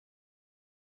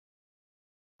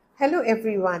Hello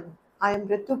everyone, I am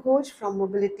Ritu Ghosh from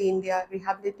Mobility India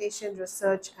Rehabilitation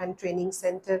Research and Training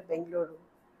Center, Bengaluru.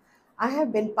 I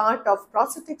have been part of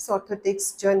Prosthetics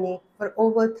Orthotics journey for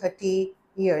over 30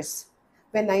 years.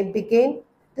 When I began,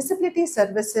 disability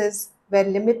services were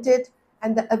limited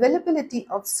and the availability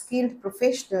of skilled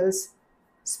professionals,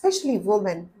 especially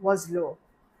women, was low.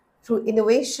 Through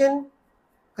innovation,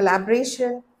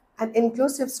 collaboration, and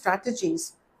inclusive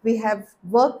strategies, we have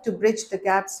worked to bridge the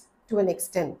gaps to an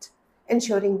extent,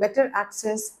 ensuring better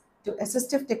access to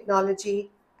assistive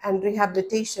technology and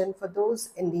rehabilitation for those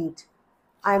in need.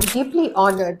 I am deeply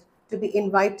honored to be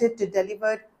invited to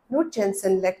deliver Knud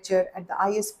Jansen lecture at the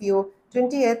ISPO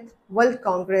 20th World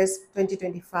Congress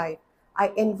 2025.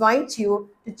 I invite you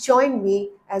to join me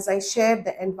as I share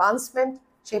the advancement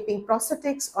shaping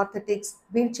prosthetics, orthotics,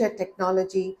 wheelchair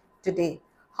technology today.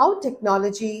 How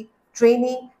technology,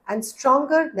 training, and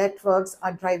stronger networks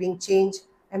are driving change,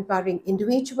 empowering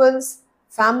individuals,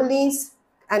 families,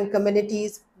 and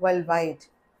communities worldwide.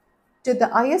 To the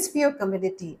ISPO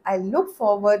community, I look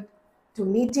forward to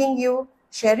meeting you,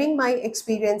 sharing my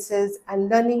experiences, and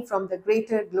learning from the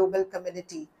greater global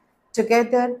community.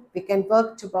 Together, we can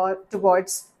work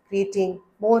towards creating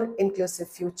more inclusive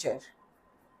future.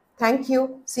 Thank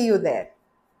you. See you there.